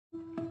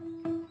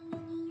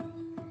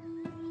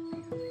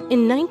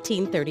In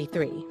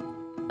 1933,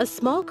 a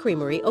small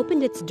creamery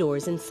opened its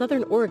doors in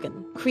southern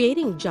Oregon,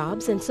 creating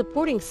jobs and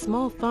supporting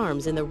small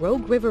farms in the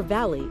Rogue River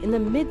Valley in the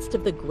midst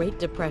of the Great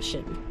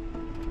Depression.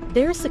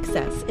 Their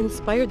success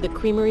inspired the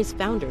creamery's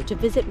founder to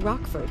visit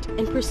Rockford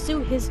and pursue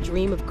his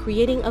dream of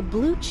creating a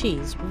blue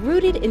cheese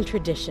rooted in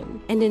tradition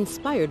and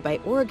inspired by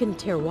Oregon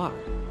terroir.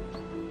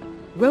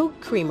 Rogue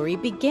Creamery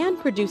began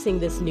producing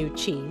this new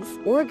cheese,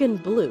 Oregon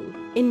Blue,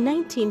 in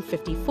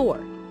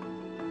 1954.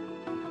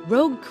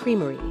 Rogue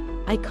Creamery,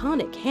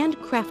 iconic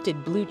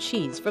handcrafted blue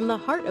cheese from the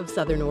heart of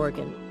Southern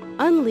Oregon,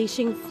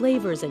 unleashing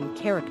flavors and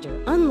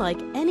character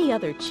unlike any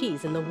other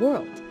cheese in the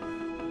world.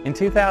 In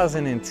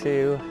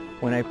 2002,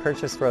 when I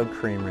purchased Rogue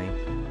Creamery,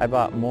 I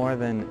bought more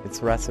than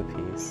its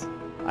recipes.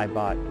 I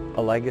bought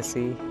a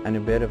legacy and a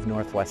bit of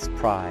Northwest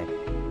pride.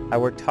 I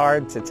worked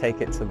hard to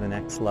take it to the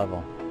next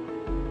level.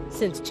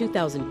 Since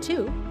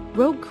 2002,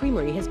 Rogue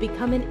Creamery has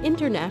become an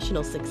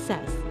international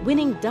success,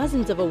 winning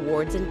dozens of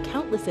awards and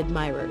countless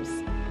admirers.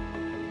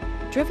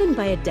 Driven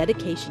by a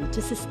dedication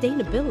to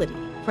sustainability,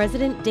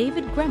 President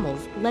David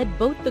Gremmels led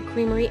both the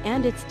creamery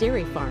and its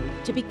dairy farm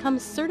to become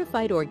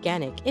certified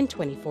organic in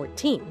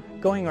 2014.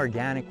 Going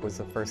organic was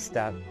the first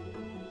step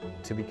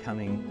to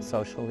becoming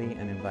socially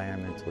and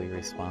environmentally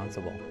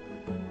responsible.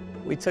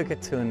 We took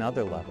it to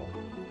another level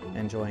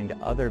and joined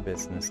other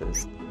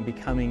businesses,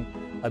 becoming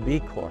a B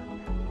Corp.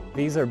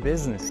 These are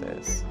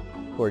businesses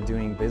who are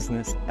doing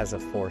business as a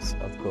force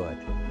of good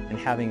and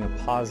having a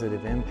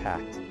positive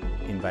impact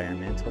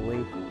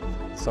environmentally,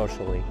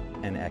 socially,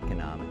 and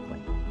economically.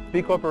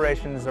 B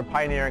corporations are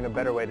pioneering a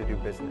better way to do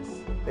business.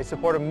 They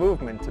support a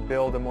movement to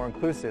build a more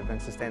inclusive and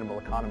sustainable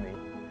economy.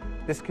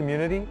 This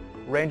community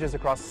ranges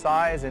across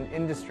size and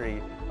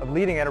industry of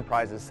leading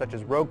enterprises such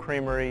as Rogue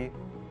Creamery,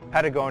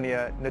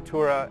 Patagonia,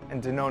 Natura,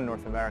 and Danone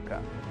North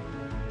America.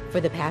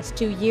 For the past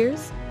 2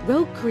 years,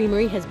 Rogue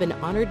Creamery has been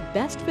honored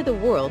Best for the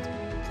World,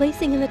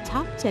 placing in the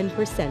top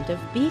 10% of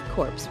B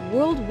Corps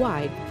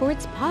worldwide for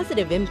its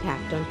positive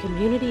impact on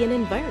community and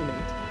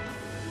environment.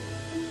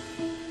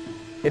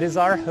 It is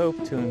our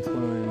hope to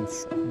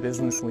influence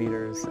business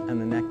leaders and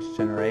the next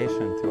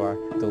generation through our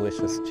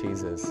delicious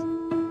cheeses.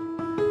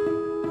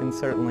 And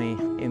certainly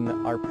in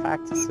our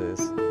practices,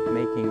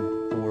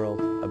 making the world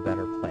a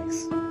better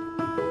place.